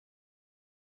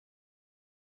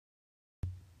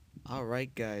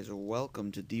Alright guys,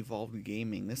 welcome to Devolved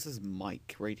Gaming. This is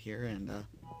Mike right here, and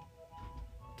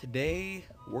today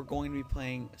we're going to be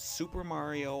playing Super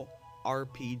Mario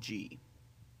RPG.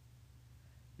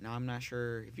 Now I'm not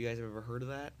sure if you guys have ever heard of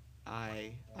that.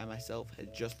 I myself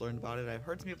had just learned about it. I've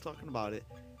heard some people talking about it.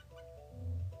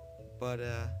 But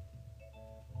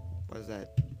what is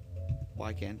that?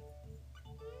 Why can't?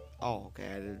 Oh, okay,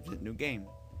 I added a new game.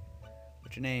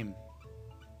 What's your name?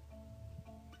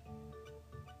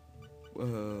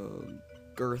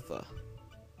 Gertha.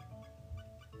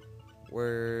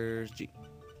 Where's G?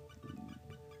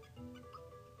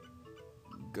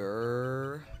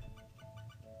 Gertha.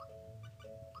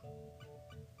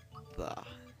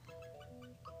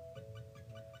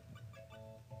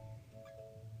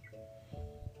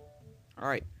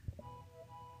 Alright.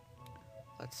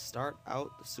 Let's start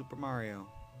out the Super Mario.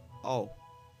 Oh,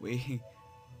 we...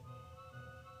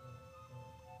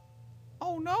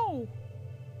 Oh no!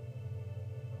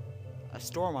 A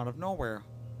storm out of nowhere.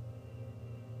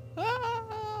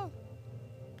 Ah!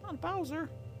 Not Bowser.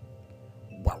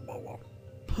 Whoa, whoa,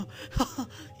 whoa.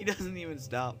 He doesn't even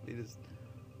stop. He just...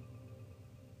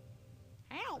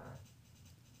 Help!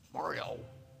 Mario!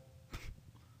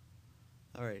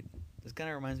 Alright. This kind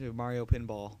of reminds me of Mario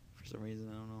Pinball for some reason.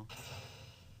 I don't know.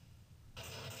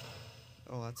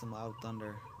 Oh, that's some loud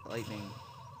thunder. Lightning.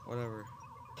 Whatever.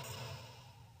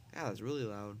 Yeah, that's really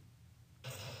loud.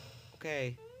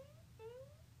 Okay.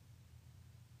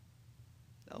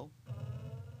 No?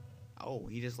 Oh,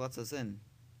 he just lets us in.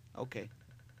 Okay.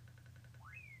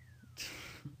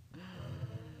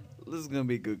 This is gonna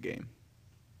be a good game.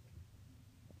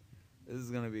 This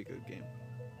is gonna be a good game.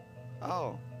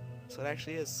 Oh, so it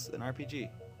actually is an RPG.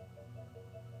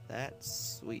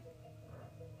 That's sweet.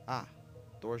 Ah,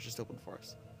 door's just open for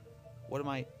us. What am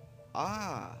I?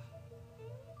 Ah.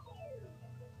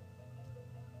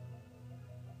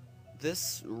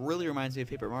 This really reminds me of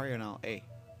Paper Mario now. Hey.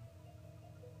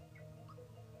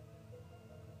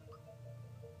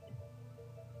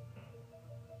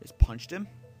 Just punched him?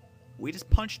 We just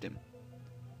punched him.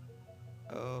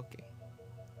 Okay.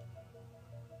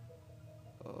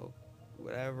 Oh,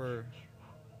 whatever.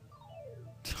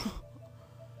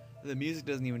 The music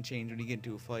doesn't even change when you get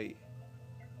into a fight.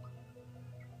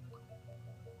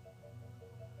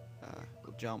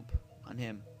 We'll jump on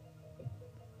him.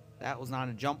 That was not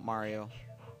a jump, Mario.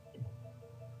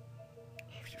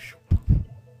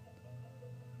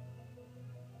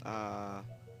 Let's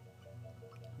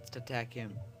attack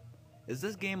him. Is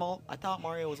this game all... I thought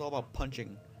Mario was all about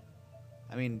punching.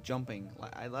 I mean, jumping.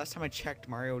 Last time I checked,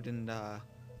 Mario didn't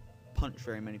punch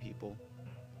very many people.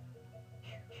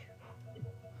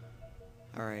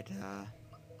 Alright,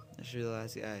 this should be the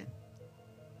last guy.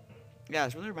 Yeah,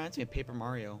 this really reminds me of Paper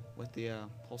Mario with the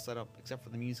whole setup, except for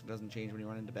the music doesn't change when you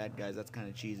run into bad guys. That's kind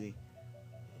of cheesy.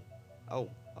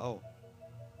 Oh, oh.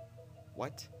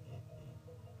 What?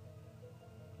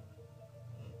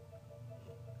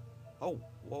 Oh,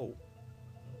 whoa.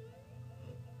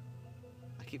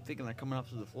 I keep thinking they're coming up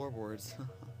through the floorboards.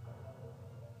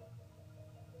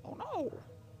 Oh no!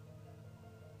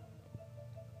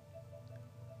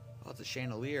 Oh, it's a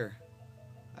chandelier.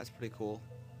 That's pretty cool.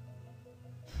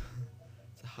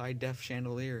 It's a high-def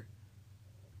chandelier.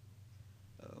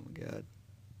 Oh my god.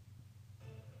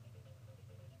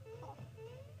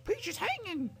 Peach is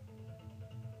hanging!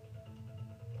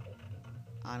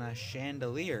 On a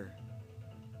chandelier.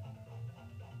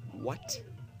 What?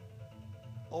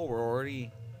 Oh, we're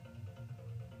already...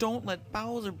 Don't let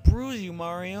Bowser bruise you,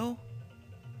 Mario.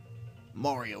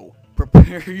 Mario,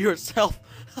 prepare yourself.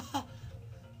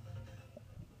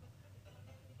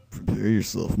 Prepare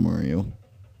yourself, Mario.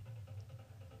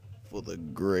 For the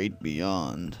great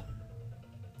beyond.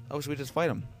 Oh, should we just fight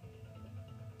him?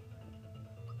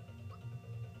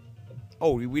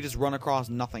 Oh, we just run across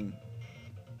nothing.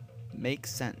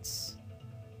 Makes sense.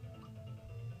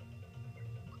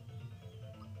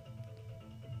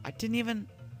 I didn't even...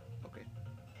 Okay.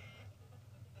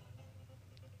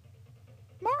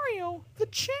 Mario, the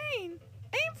chain!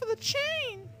 Aim for the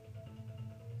chain!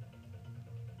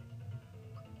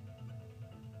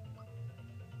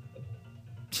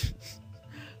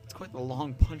 It's quite the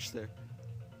long punch there.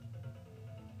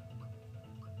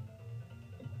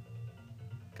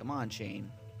 Come on,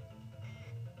 chain.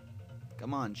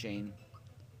 Come on, chain.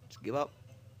 Just give up.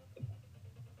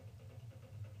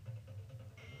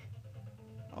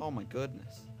 Oh my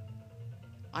goodness.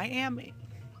 I'm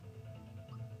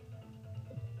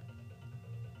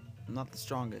not the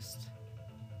strongest.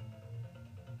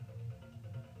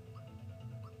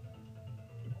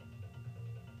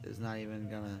 It's not even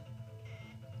gonna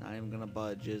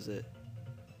budge, is it?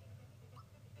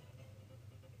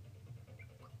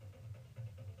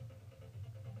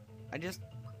 I just...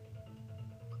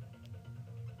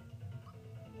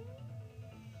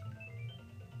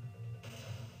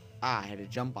 I had to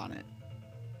jump on it.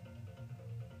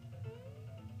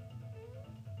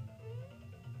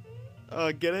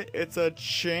 Get it? It's a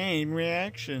chain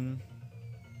reaction.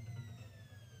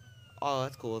 Oh,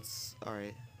 that's cool. It's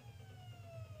alright.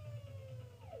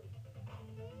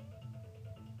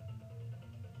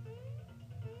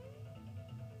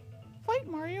 Fight,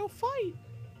 Mario, fight!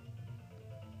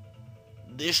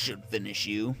 This should finish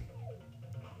you.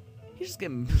 He's just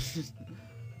getting...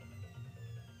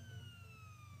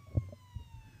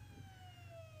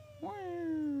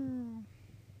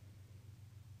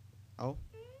 Oh.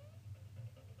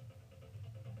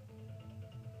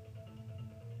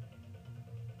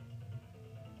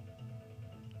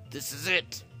 This is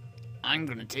it. I'm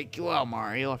gonna take you out,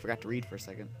 Mario. I forgot to read for a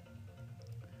second.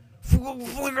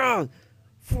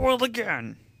 Foil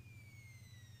again.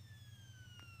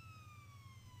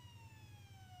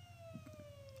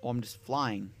 Oh, I'm just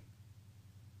flying.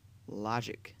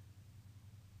 Logic.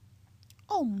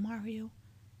 Oh, Mario.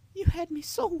 You had me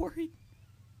so worried.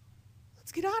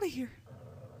 Let's get out of here.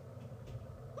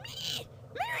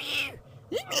 Mario!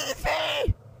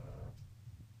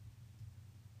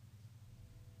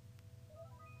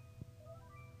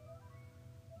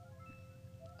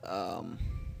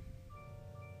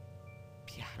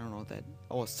 Yeah, I don't know what that...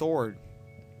 Oh, a sword.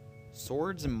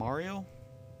 Swords in Mario?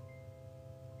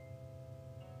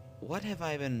 What have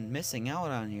I been missing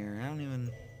out on here? I don't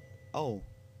even... Oh.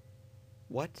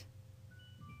 What?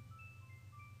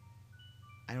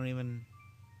 I don't even...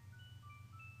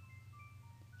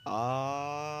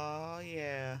 Oh,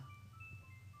 yeah.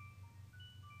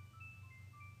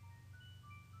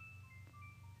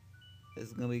 This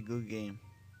is gonna be a good game.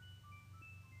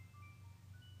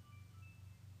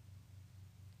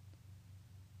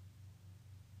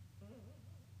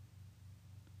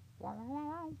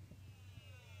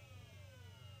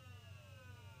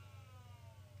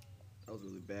 That was a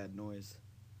really bad noise.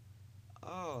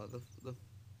 Oh, the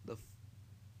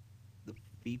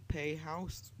Fipe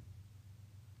house?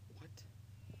 What?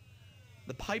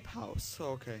 The pipe house.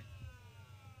 Oh, okay.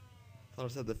 Thought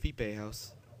it said the Fipe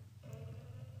house.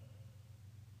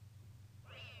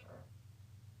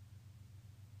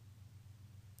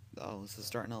 Oh, this is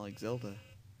starting out like Zelda.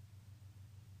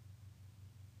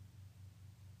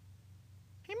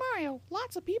 Hey, Mario.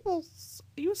 Lots of people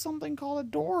use something called a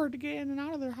door to get in and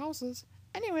out of their houses.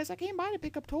 Anyways, I came by to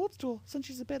pick up Toadstool since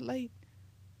she's a bit late.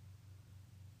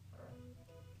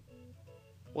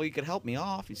 Well, you could help me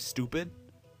off, you stupid.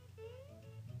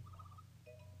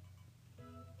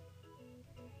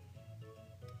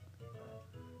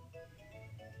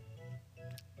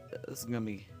 This is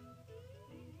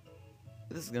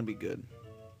gonna be good.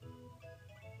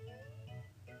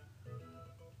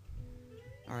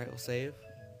 Alright, we'll save.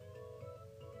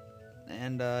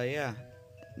 And yeah.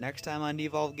 Next time on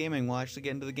Devolved Gaming, we'll actually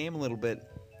get into the game a little bit.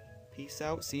 Peace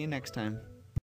out, see you next time.